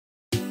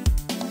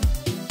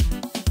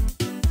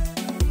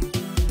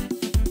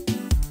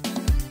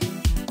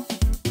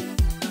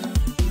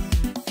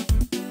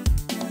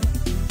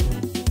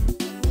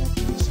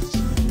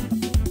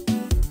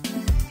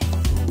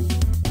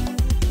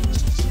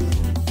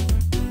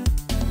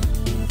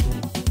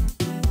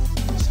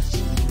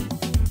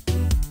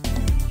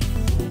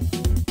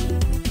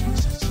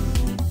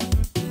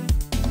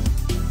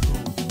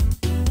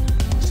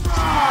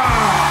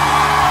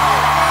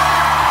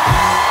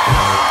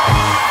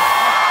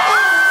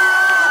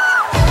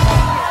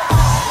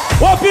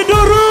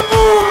Wapinduru!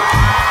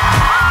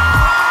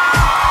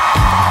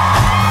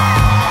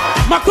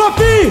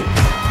 Makofi!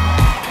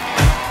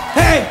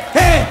 Hey,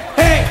 hey,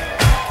 hey!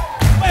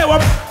 Hey,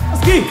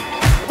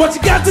 what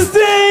you got to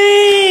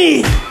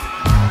say?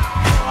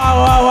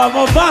 Wow,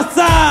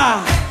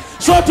 Mombasa!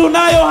 Show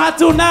tunayo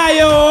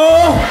hatunayo!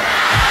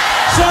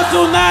 Show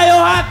tunayo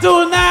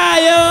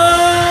hatunayo!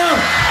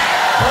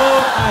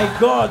 Oh my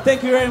God,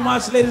 thank you very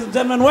much, ladies and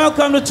gentlemen.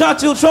 Welcome to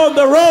Churchill Show on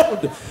the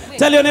road.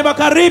 Tell your neighbor,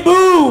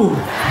 Karibu!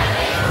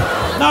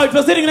 Now, if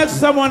you're sitting next to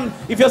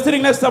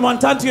someone,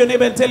 turn to your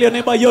neighbor and tell your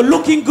neighbor, you're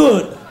looking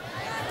good.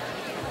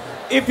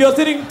 If you're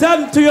sitting,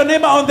 turn to your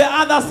neighbor on the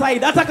other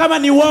side. Hata kama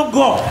ni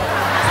uongo.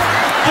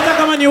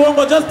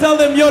 Just tell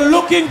them you're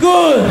looking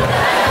good.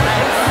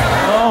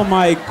 Oh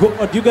my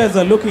God, you guys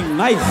are looking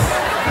nice.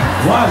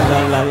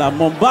 Wow,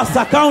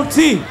 Mombasa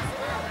County.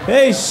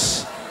 Hey,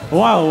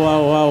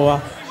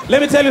 wow.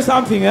 Let me tell you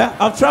something,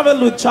 I've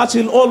traveled with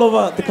Churchill all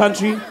over the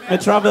country.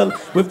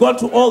 We've gone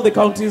to all the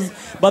counties,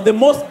 but the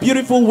most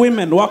beautiful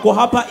women wako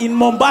hapa in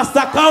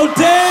Mombasa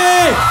County.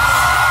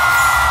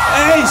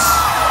 Hey,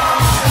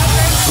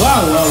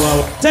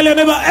 wow. Tell your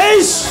neighbor,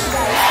 hey,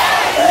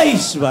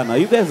 bana,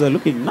 you guys are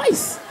looking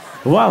nice.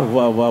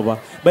 Wow.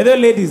 By the way,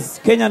 ladies,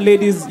 Kenyan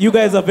ladies, you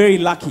guys are very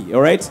lucky,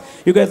 all right?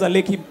 You guys are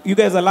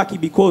lucky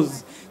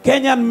because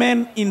Kenyan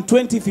men in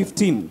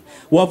 2015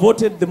 were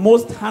voted the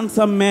most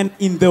handsome men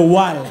in the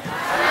world.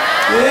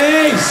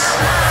 Yes.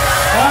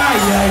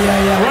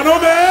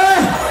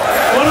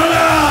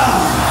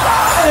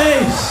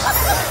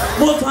 Yes.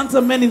 Most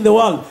handsome men in the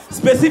world.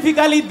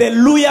 Specifically the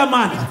Luya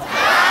man.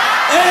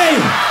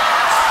 Hey.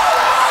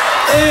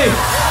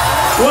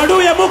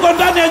 Waluya muko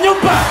ndani ya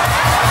nyumba.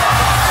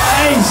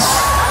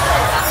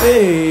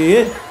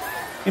 Hey.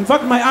 In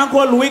fact, my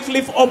uncle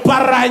Wycliffe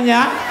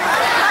Oparanya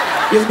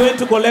is going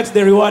to collect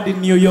the reward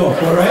in New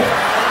York, all right?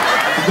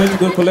 He's going to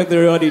go collect the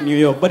reward in New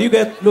York. But you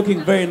guys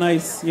looking very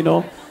nice, you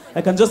know.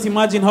 I can just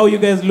imagine how you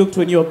guys looked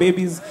when you were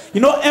babies.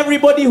 You know,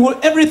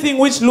 everything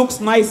which looks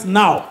nice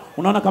now,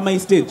 unaona kama hii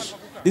stage.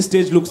 This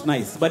stage looks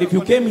nice. But if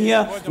you came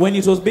here when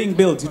it was being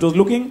built, it was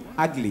looking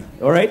ugly,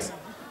 all right?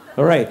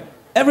 All right.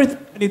 Everything,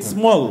 when it's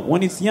small,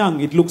 when it's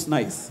young, it looks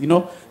nice, you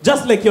know?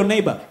 Just like your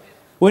neighbor.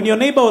 When your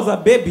neighbor was a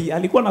baby,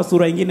 alikuwa na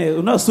sura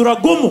ingine, sura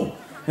gumu.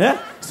 Yeah?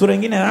 Sura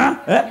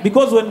ingine,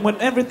 because when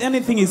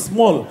anything is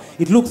small,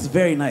 it looks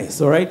very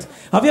nice, all right?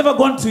 Have you ever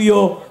gone to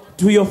your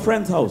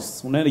friend's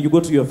house? You go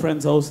to your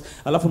friend's house,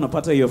 alafu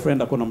unapata your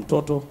friend akona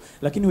mtoto,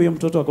 lakini huyo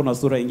mtoto akona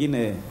sura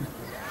ingine.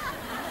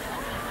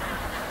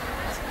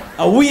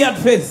 A weird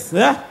face,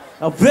 yeah?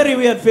 A very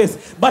weird face.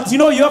 But you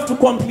know, you have to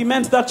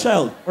compliment that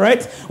child,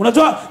 right?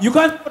 Unajua, you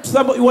can't go to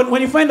somebody,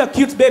 when you find a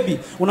cute baby,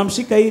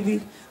 unamshika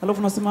hivi, alafu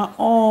unasema,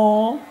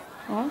 oh,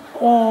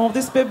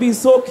 this baby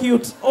is so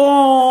cute.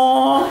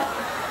 Oh.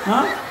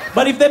 Huh?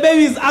 But if the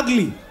baby is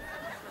ugly,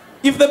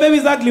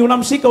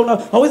 unamshika,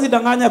 hawezi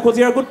danganya because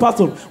you're a good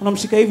person.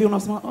 Unamshika hivi,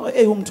 unasema, oh,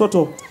 hey,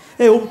 mtoto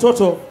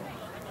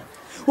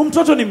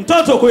ni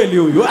mtoto kweli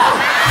huyu.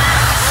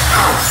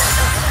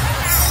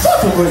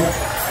 Mtoto kweli.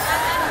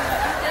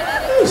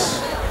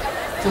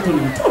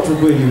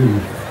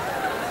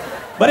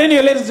 But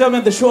anyway, ladies and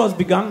gentlemen, the show has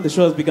begun. The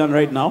show has begun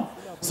right now.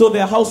 So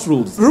there are house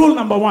rules. Rule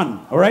number 1,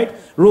 all right?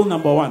 Rule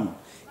number 1.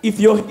 If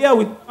you're here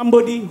with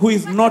somebody who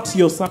is not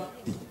your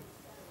somebody,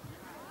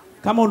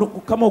 kama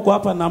uko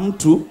hapa na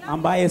mtu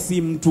ambaye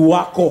si mtu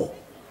wako,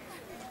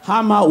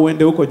 hama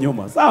uende huko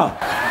nyuma. Sawa?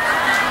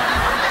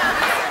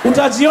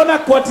 Utajiona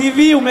kwa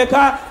TV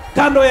umekaa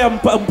kando ya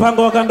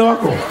mpango wa kando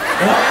wako.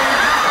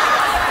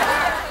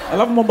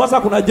 Alafu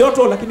Mombasa kuna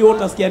joto lakini wewe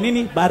utasikia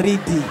nini?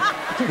 Baridi.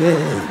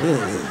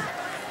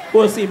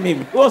 Wewe si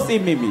mimi.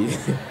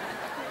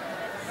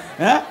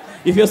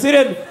 If you're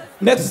sitting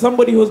next to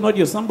somebody who's not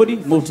your somebody,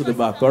 move to the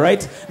back, all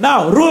right?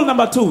 Now, rule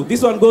number 2.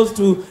 This one goes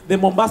to the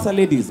Mombasa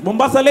ladies.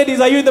 Mombasa ladies,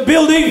 are you in the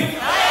building?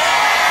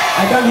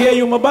 I can't hear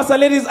you. Mombasa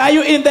ladies, are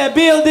you in the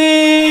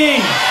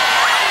building?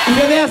 If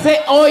you're there,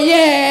 say, oh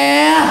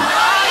yeah.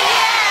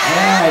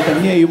 Yeah, I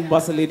can hear you,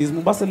 Mombasa ladies.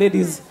 Mombasa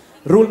ladies,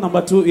 rule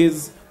number 2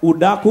 is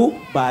udaku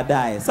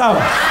baadaye.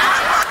 Sawa?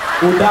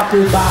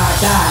 Udaku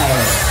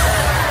baadaye.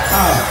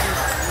 Sawa?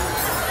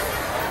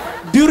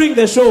 During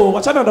the show,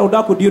 wachana na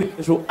udaku during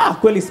the show.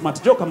 Kweli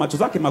smart joke, macho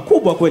zake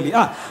makubwa kweli.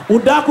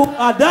 Udaku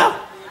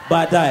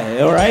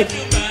baadaye, all right?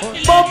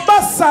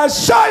 Mombasa,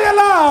 show your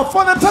love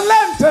for the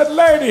talented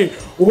lady,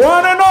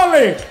 one and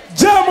only,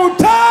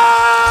 Jamuta!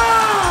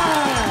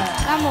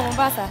 Jambo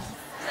Mombasa.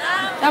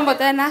 Jambo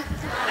tena.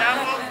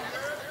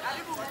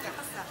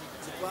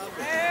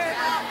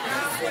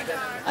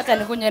 Hata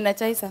nikunywe na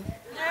chai sasa.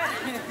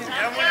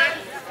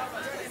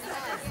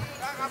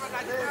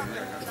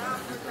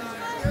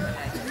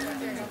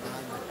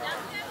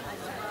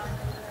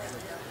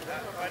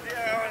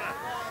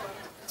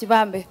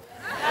 Chibambe.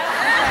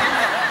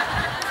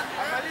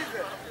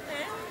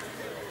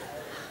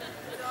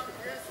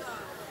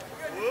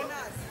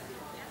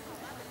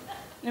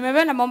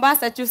 Nimeenda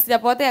Mombasa tu,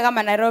 sijapotea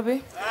kama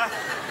Nairobi.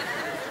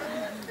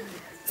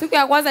 Siku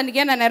ya kwanza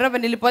nikienda Nairobi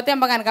nilipotea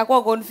mpaka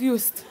nikakuwa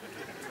confused.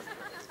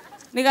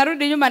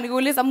 Nikarudi nyuma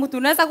nikuuliza mtu,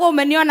 unaweza kuwa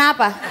umeniona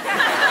hapa?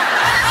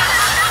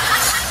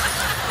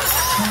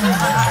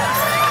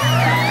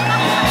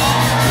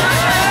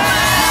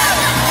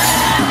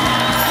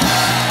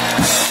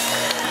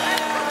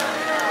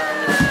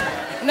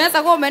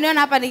 Unaweza kuwa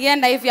umeniona hapa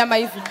nikienda hivi ama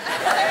hivi.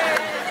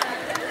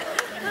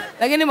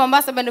 Lakini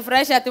Mombasa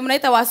benifurahisha ati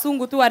mnaita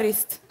wasungu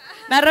tourist.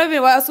 Nairobi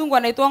wasungu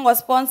wanaitwa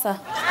sponsor.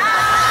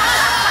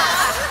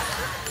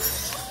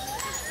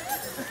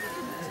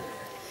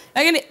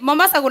 Lakini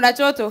Mombasa kuna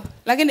choto,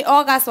 lakini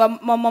August wa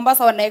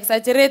Mombasa wana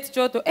exaggerate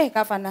choto.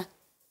 Kafana.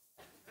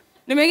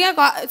 Nimeingia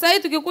kwa sasa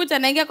tukikuja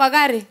naingia kwa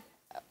gari.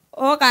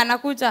 Oka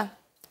anakuja.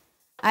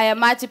 Aya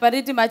machi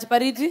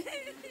pariti.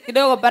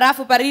 Kidogo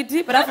barafu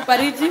pariti.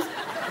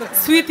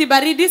 Sweetie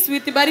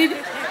baridi.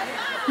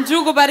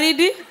 Njugu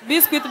baridi,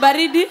 biscuit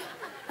baridi.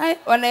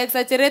 Wana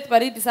exaggerate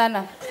baridi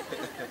sana.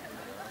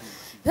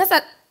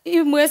 Sasa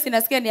hii mwezi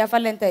nasikia ni ya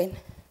Valentine.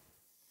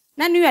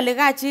 Nani huyu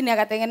alikaa chini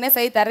akatengeneza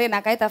hii tarehe na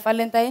akaita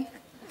Valentine?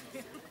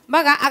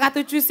 Mpaka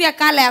akatuchusia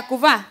kala ya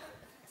kuvaa.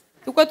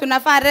 Tuko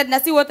tunafaa red na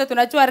si wote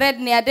tunajua red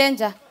ni ya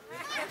danger.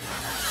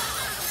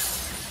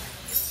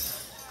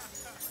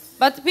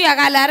 But pia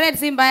kala red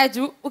si mbaya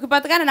juu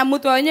ukipatikana na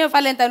mtu wenyewe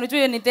Valentine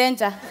unajua ni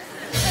danger.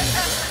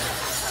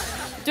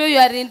 You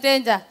are in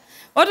danger.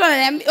 Watu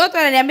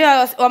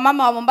wananiambia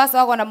wamama wa Mombasa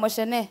wako na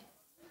moshene.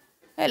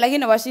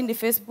 Lakini washindi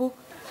Facebook.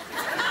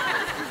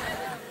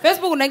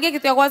 Facebook unaingia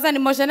kitu ya kwanza ni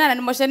moshene na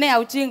ni moshene ya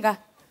uchinga.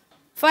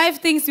 5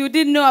 things you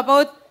didn't know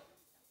about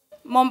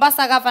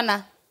Mombasa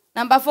governor.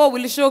 Number 4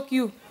 will shock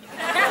you.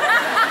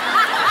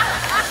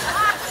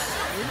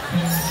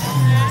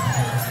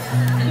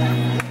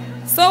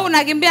 So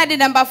unakimbia hadi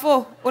number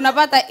 4.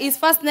 Unapata his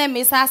first name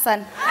is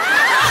Hassan.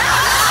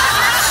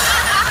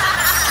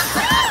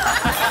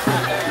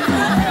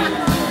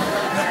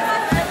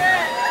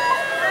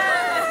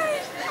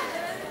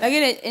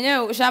 Lakini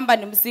yenyewe shamba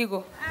ni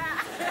msigo.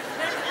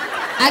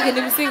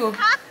 Ni msigo.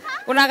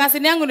 Kuna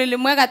kasini yangu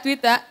nilimweka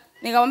Twitter,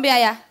 nikamwambia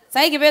haya,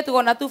 sasa hivi wetu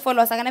kuna 2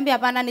 followers, akaniambia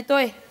hapana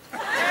nitoe.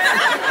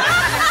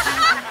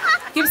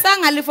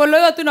 Kipsang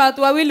alifollow tu na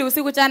watu wawili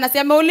usiku chana, si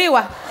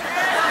ameuliwa.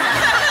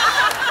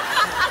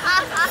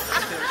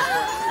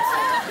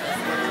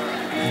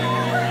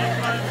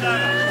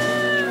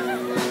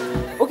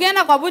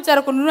 Ukienda kwa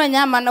butcher kununua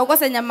nyama na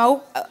ukose nyama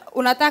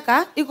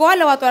unataka, iko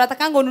wale watu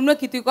wanatakanga ununue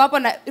kitu iko hapo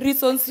na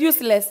reasons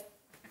useless.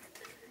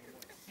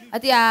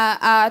 Ati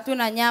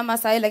tuna nyama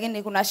sasa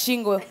lakini kuna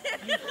shingo.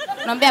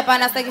 Naambia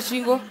hapana sitaki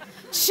shingo.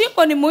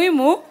 Shingo ni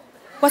muhimu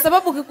kwa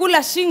sababu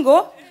ukikula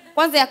shingo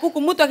kwanza ya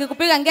kuku mtu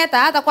akikupiga ngeta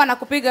hata kwa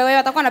anakupiga wewe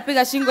atakuwa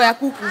anapiga shingo ya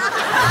kuku.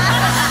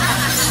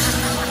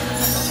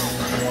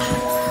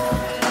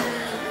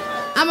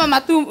 Ama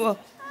matumbo.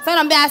 Sasa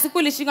naambia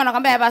asikuli shingo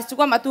nakwambia basi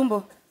chukua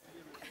matumbo.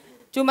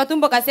 Chuma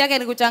tumbo kazi yake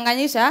ni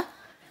kuchanganyisha.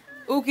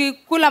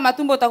 Ukikula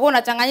matumbo utakuwa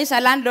unachanganyisha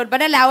landlord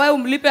badala ya wewe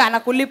umlipe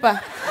anakulipa.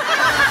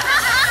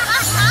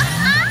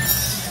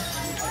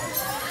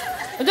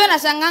 Unajua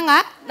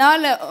nashanganga na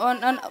wale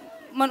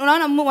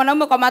unaona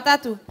mwanaume kwa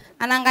matatu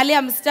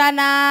anaangalia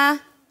msichana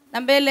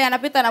na mbele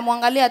anapita na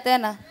muangalia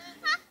tena.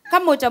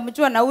 Kama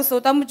utamjua na uso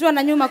utamjua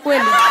na nyuma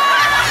kweli.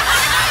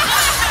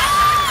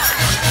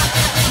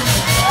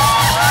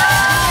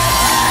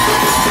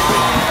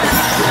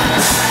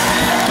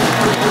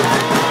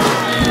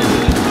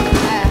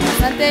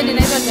 Asanteni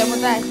naitwa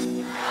Chemutai.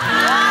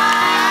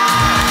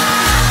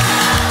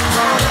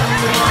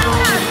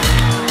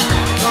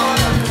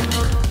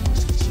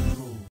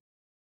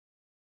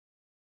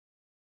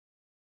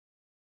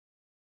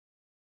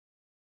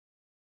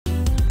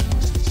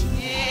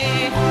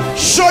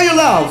 Show your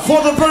love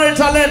for the very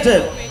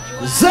talented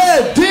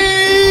ZD.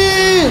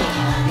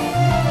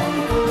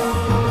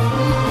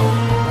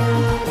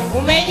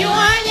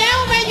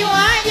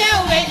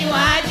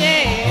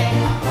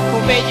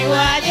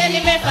 Umejuaje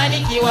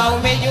nimefanikiwa,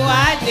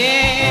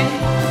 umejuaje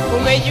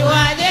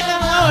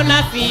kama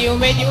unafi,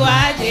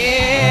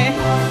 umejuaje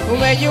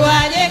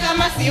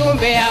kama si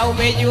umbea,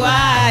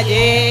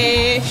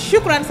 umejuaje.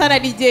 Shukran sana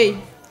DJ.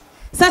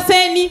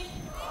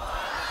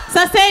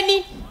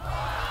 Saseni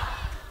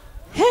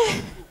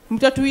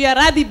mtoto ya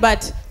radhi but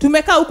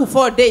tumekaa huku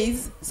 4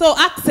 days so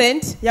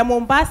accent ya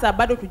Mombasa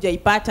bado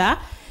tujaipata,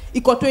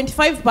 iko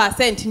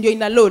 25% ndio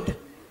ina load.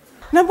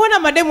 Na mbona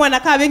mademu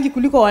wanakaa wengi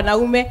kuliko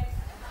wanaume?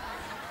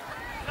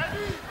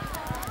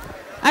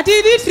 Ati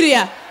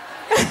Eritrea.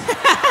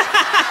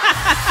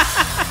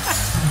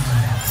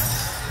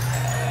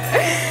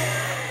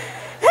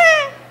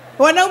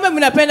 Wanaume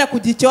mnapenda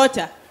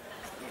kujichocha.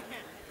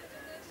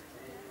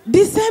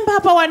 Disemba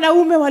hapa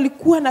wanaume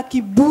walikuwa na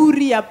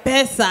kiburi ya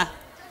pesa.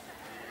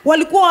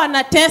 Walikuwa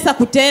wanatesa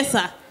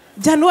kutesa.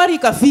 Januari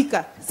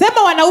ikafika.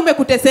 Sema wanaume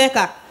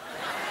kuteseka.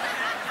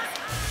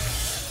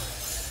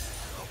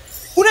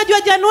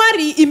 Unajua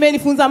Januari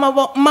imenifunza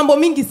mambo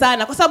mingi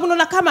sana. Kwa sababu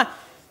unaona kama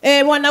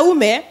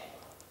wanaume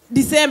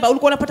Disemba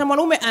ulikuwa unapata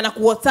mwanaume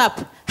anaku WhatsApp.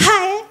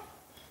 Hi.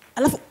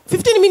 Alafu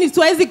 15 minutes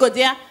hawezi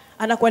gojea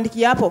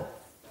anakuandikia hapo.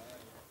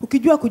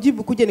 Ukijua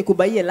kujibu kuje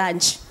nikubaie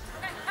lunch.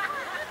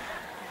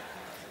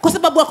 Kwa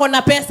sababu wako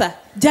na pesa.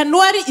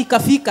 Januari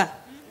ikafika.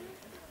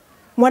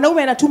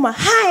 Mwanaume anatuma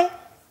hi.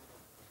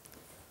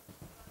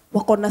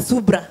 Wako na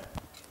subra.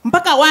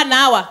 Mpaka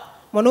 1 hour.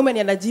 Mwanaume ni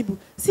anajibu,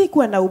 si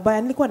kuwa na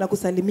ubaya, nilikuwa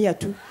nakusalimia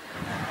tu.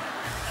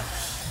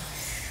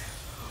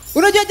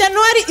 Unajua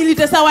Januari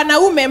ilitesa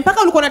wanaume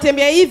mpaka ulikuwa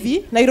unatembea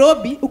hivi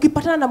Nairobi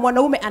ukipatana na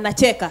mwanaume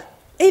anacheka.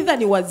 Either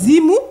ni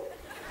wazimu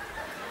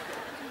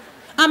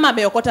ama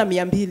ameokota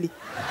 200.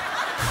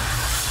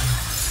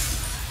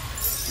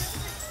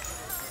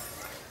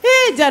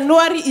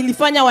 Januari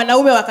ilifanya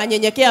wanaume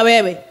wakanyenyekea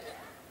wewe.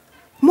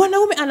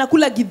 Mwanaume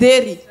anakula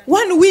githeri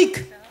 1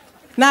 week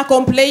na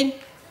complain.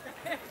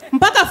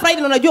 Mpaka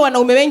Friday unajua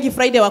wanaume wengi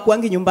Friday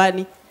wakuangi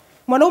nyumbani.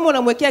 Mwanaume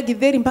unamwekea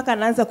githeri mpaka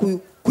anaanza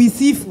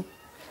kuisifu.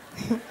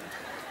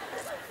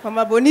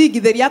 Mama Boni,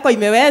 githeri yako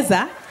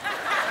imeweza.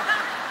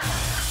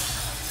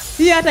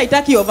 Hii hata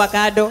itaki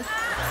avocado.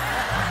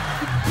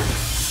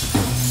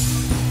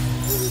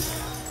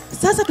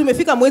 Sasa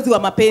tumefika mwezi wa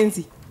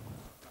mapenzi.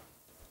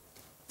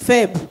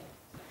 Feb.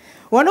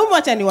 Wanaume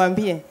acha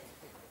niwaambie.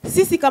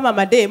 Sisi kama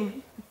madem,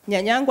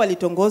 nyanyangu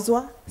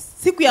alitongozwa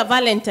siku ya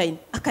Valentine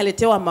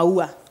akaletewa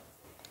maua.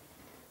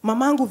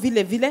 Mamangu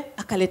vile vile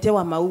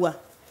akaletewa maua.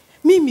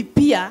 Mimi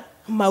pia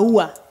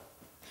maua.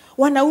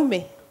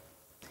 Wanaume,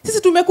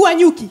 sisi tumekuwa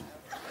nyuki.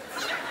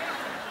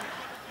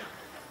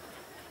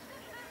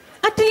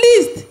 At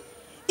least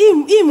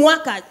hii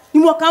mwaka ni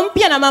mwaka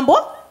mpya na mambo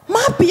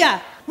mapya.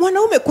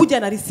 Mwanaume kuja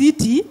na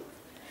risiti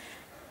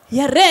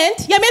ya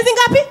rent ya miezi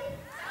ngapi?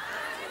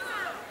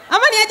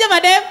 Ama ni aje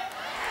madem?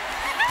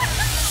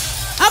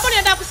 Hapo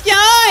nienda kusikia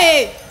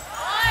oe.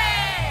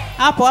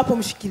 Hapo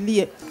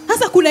mshikilie.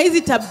 Sasa kuna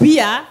hizi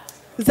tabia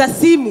za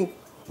simu.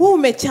 Wewe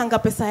umechanga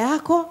pesa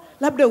yako,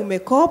 labda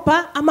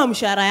umekopa ama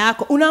mshahara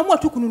yako. Unaamua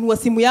tu kununua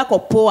simu yako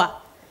poa.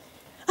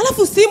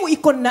 Alafu simu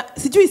iko na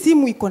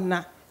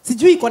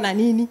sijui iko na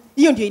nini.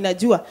 Hiyo ndio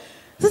inajua.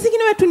 Sasa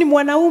zingine wewe tu ni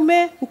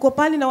mwanaume, uko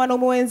pale na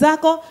wanaume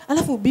wenzako,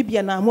 alafu bibi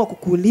anaamua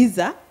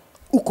kukuuliza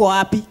uko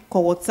wapi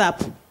kwa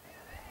WhatsApp.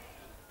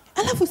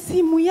 Alafu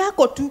simu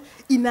yako tu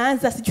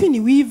inaanza sijui ni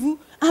wivu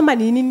ama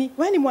ni nini.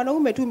 Wewe ni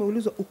mwanaume tu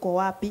umeulizwa uko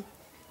wapi.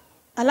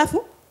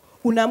 Alafu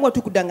unaamua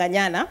tu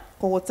kudanganyana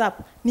kwa WhatsApp,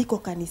 niko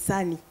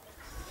kanisani.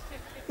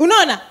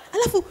 Unaona?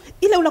 Alafu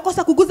ile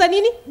unakosa kuguza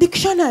nini?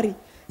 Dictionary.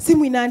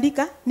 Simu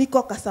inaandika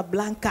niko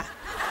Casablanca.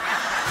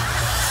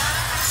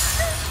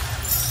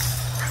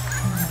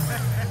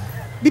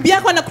 Bibi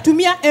yako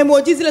anakutumia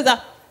emoji zile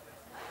za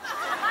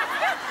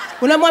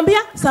unamwambia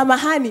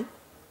samahani.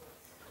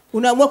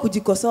 Unaamua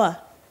kujikosoa.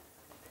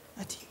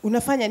 Ati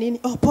unafanya nini?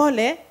 Oh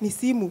pole, ni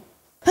simu.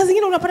 Sasa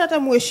zingine unapata hata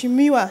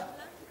mheshimiwa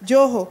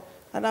Joho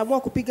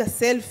anaamua kupiga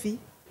selfie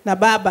na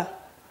baba.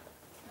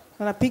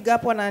 Anapiga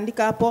hapo,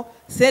 anaandika hapo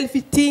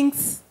selfie things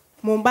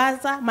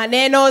Mombasa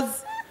manenos.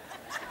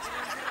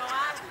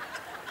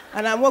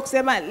 Anaamua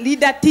kusema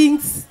leader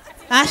things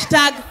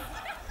hashtag.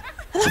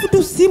 Alafu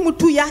tu simu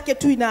tu yake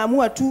tu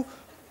inaamua tu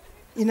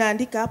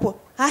inaandika hapo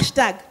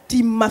hashtag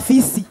team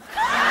mafisi.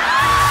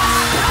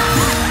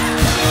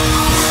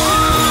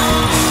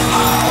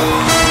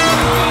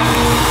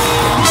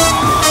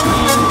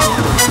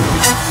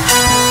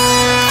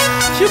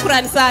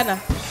 Shukran sana.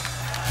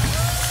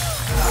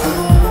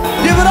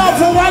 Give it up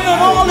for one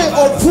and only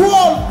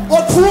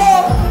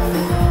Otuo.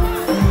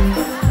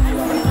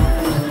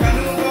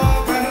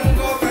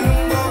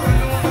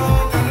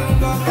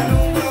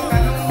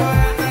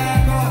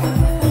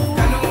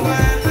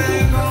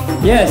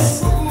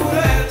 Yes.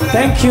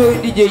 Thank you,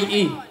 DJ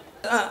E.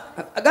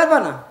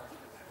 Governor,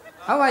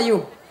 how are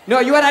you? No,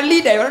 you are a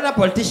leader, you are not a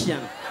politician.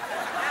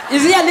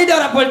 Is he a leader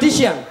or a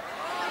politician?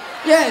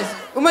 Yes.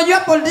 Umejua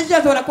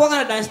politicians wanakuwa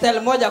na dance style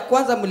moja.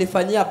 Kwanza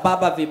mlifanyia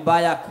baba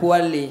vibaya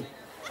kweli.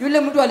 Yule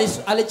mtu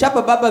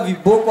alichapa baba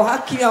viboko,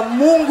 haki ya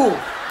Mungu.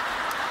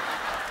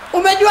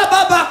 Umejua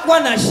baba hakuwa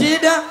na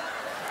shida.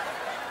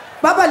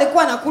 Baba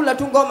alikuwa anakula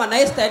tu ngoma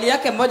na style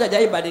yake moja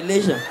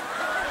hajaibadilisha.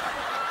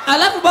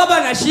 Alafu baba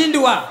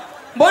anashindwa.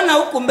 Mbona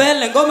huku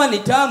mbele ngoma ni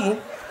tamu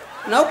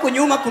na huku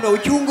nyuma kuna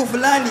uchungu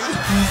fulani?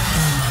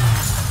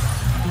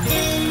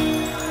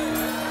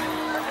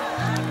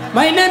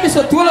 My name is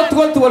Otuolo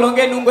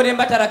Tuolonge Nungore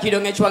Mbatara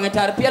Kidonge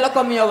Chwangetar Piela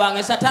Komio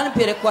Wange Satan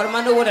Pire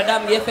Kwarmano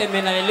Wodadam FM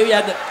and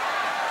hallelujah.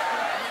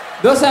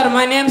 Those are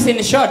my names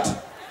in short.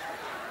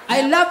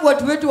 I love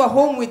what we do at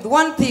home with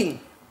one thing.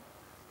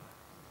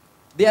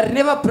 They are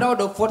never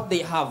proud of what they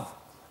have.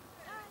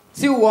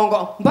 Si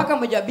uongo. Mpaka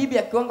moja bibi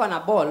akiwanga na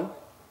ball,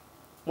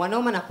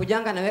 mwanaume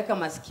anakujanga anaweka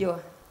masikio.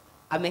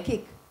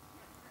 Amekick.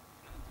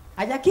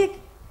 Haja kick.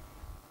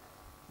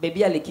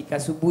 Baby alikika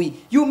asubuhi.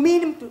 You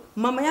mean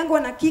mama yangu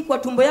anakick kwa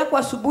tumbo yako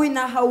asubuhi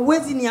na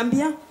hauwezi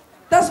niambia?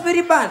 That's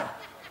very bad.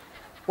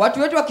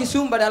 Watu wetu wa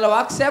Kisumu badala wa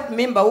accept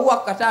mimba huwa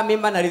kukataa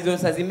mimba na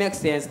reasons as make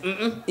sense.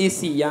 Hii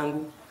si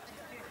yangu.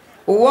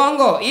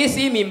 Uongo, hii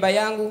si mimba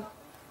yangu.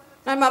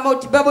 Na mama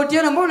baba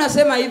tiona mbona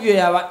unasema hivyo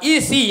yawa?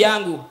 Hii si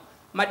yangu.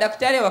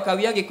 Madaktari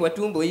wakawiangi kwa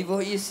tumbo hivyo,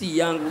 hii si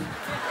yangu.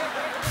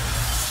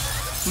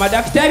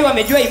 Madaktari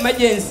wamejua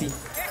emergency.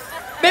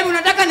 Baby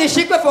unataka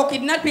nishikwe for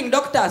kidnapping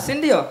doctors,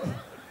 ndio?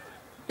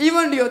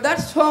 Even though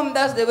that's home,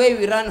 that's the way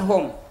we run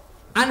home.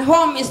 And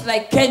home is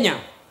like Kenya.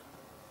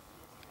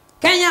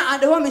 Kenya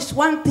and home is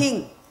one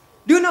thing.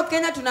 Do you know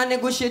Kenya tuna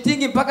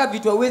negotiating mpaka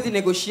vitu hawezi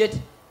negotiate?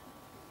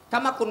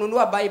 Kama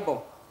kununua Bible.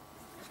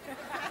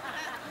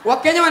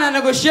 Wakenya wana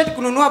negotiate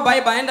kununua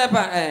Bible, enda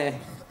hapa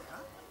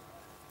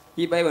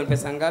hii Bible ni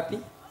pesa ngapi?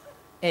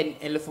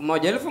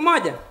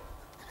 1,000.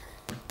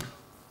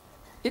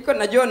 Iko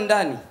na John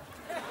ndani.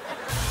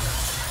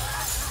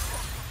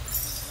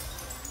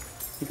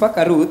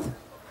 Mpaka Ruth.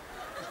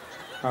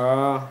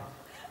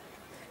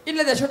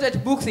 Ile the shortest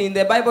books in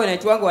the Bible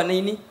inaitwa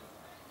nini?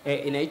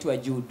 Inaitwa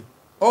Jude.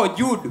 Oh,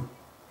 Jude.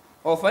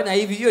 Fanya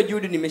hivi, hiyo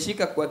Jude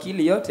nimeshika kwa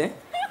akili yote.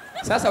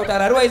 Sasa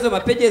utararua hizo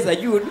mapeje za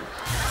Jude.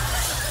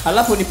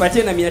 Alafu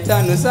nipatie na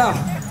 500, sawa?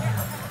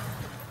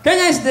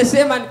 Kenya is the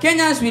same and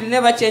Kenyans will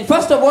never change.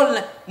 First of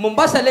all,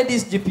 Mombasa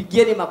ladies,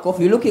 jipigieni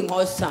makofi. You're looking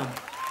awesome.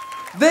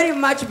 Very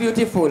much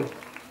beautiful.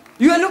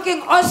 You are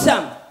looking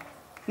awesome.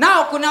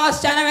 Now kuna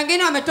wasichana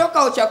wengine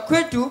wametoka ucha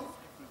kwetu,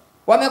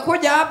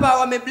 wamekuja hapa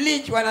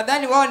wamebleach,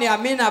 wanadhani wao ni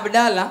Amina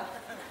Abdalla.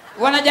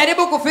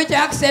 Wanajaribu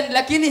kuficha accent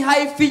lakini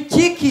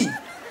haifichiki.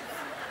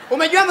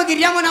 Umejua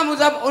Mgiriama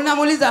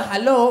unamuuliza,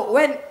 "Hello,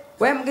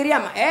 we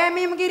Mgiriama?"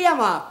 Mimi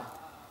Mgiriama.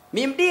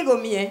 Mimi Mdigo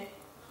mie.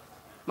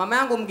 Mama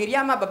yangu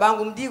Mgiriama, baba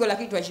yangu Mdigo,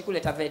 lakini tuishi kule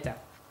Taveta.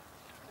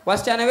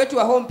 Wasichana wetu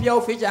wa home pia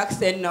uficha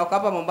accent na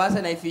wakapa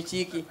Mombasa na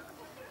ifichiki.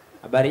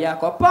 Habari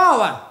yako?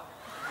 Power.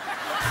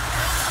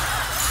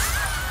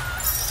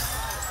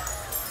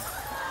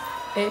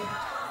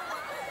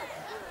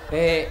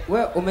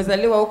 We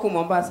umezaliwa huku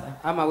Mombasa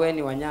ama we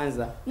ni wa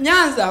Nyanza?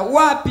 Nyanza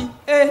wapi?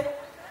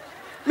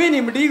 Mimi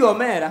ni Mdigo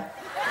Mera.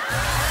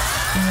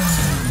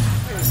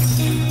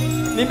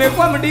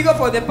 Nimekuwa Mdigo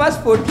for the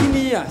past 14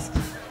 years.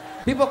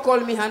 People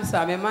call me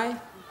handsome, am I?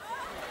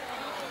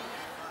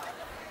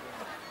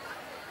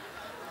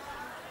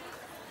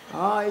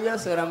 Hiyo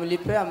sura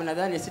mlipea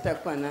mnadhani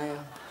sitakuwa nayo.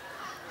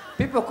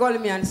 People call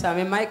me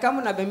handsome, am I?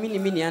 Kama unabemi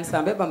mimi ni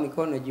handsome, beba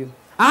mikono juu.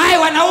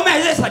 Wanaume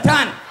wale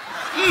satani.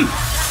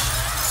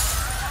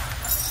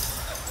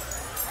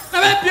 Na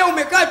wewe pia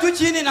umekaa tu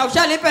chini na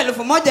ushalipa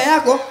 1,000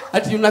 yako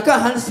ati unakaa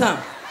handsome.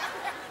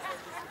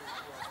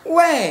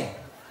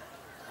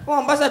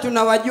 Mombasa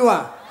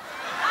tunawajua.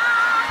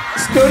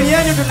 Story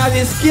yenu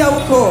tunavisikia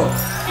huko.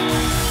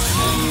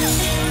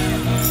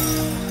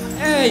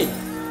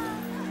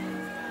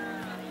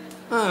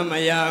 Mama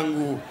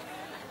yangu.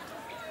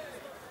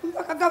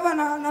 Mpaka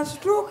gavana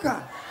anastuka.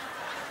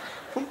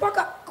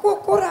 Mpaka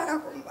kura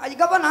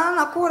gavana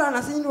ana kura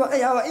anashindwa,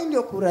 hii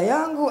ndio kura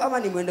yangu ama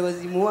ni mwende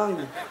wazimu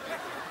wangu.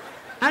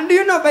 And do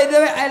you know, by the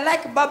way, I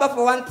like Baba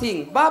for one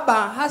thing.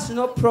 Baba has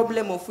no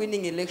problem of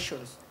winning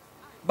elections.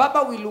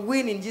 Baba will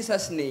win in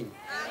Jesus' name.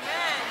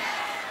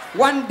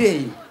 Amen. One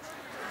day.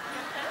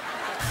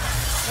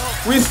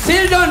 We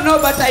still don't know,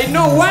 but I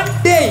know one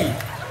day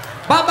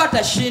Baba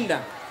tashinda.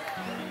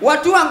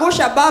 Watu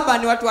angusha Baba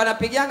ni watu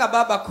wanapigianga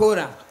Baba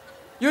kura.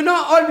 You know,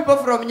 all people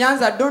from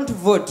Nyanza don't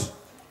vote.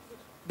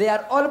 They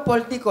are all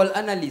political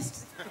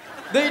analysts.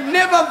 They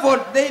never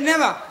vote. They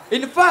never.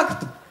 In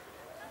fact,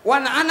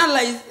 one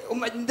analyze.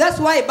 That's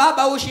why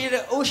Baba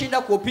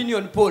ushinda ku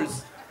opinion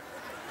polls.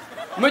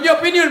 Mmoja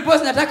opinion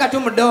polls nataka tu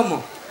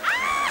mdomo.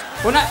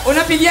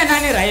 Unapigia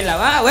nani?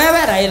 Raila.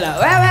 Wewe Raila.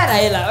 Wewe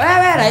Raila.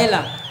 Wewe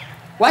Raila.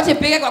 Wache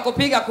pige kwa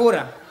kupiga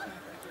kura.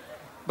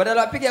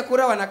 Badala wapige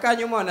kura wanakaa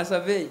nyuma wana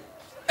survey.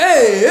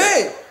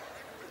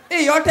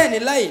 Hii yote ni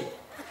lie.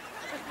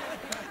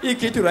 Hii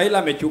kitu Raila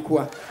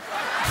amechukua.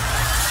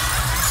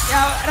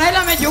 Raila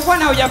amechukua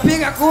na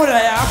hujapiga kura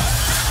ya.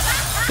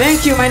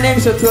 Thank you, my name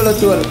is Churchill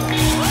Show.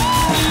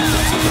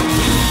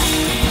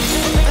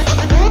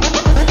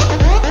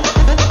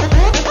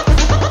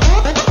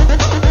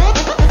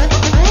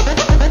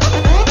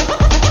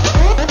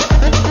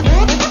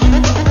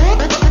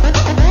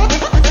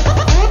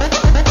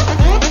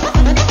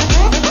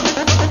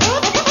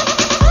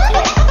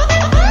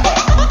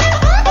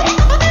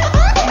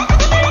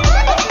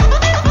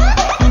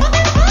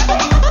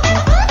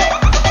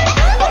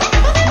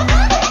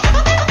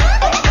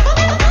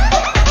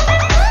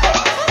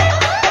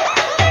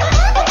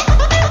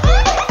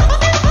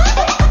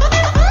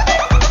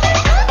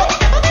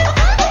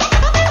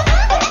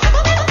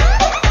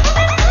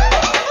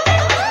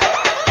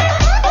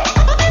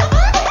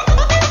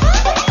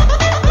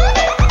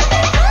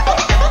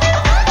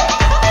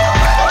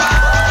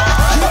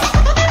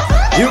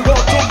 You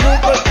got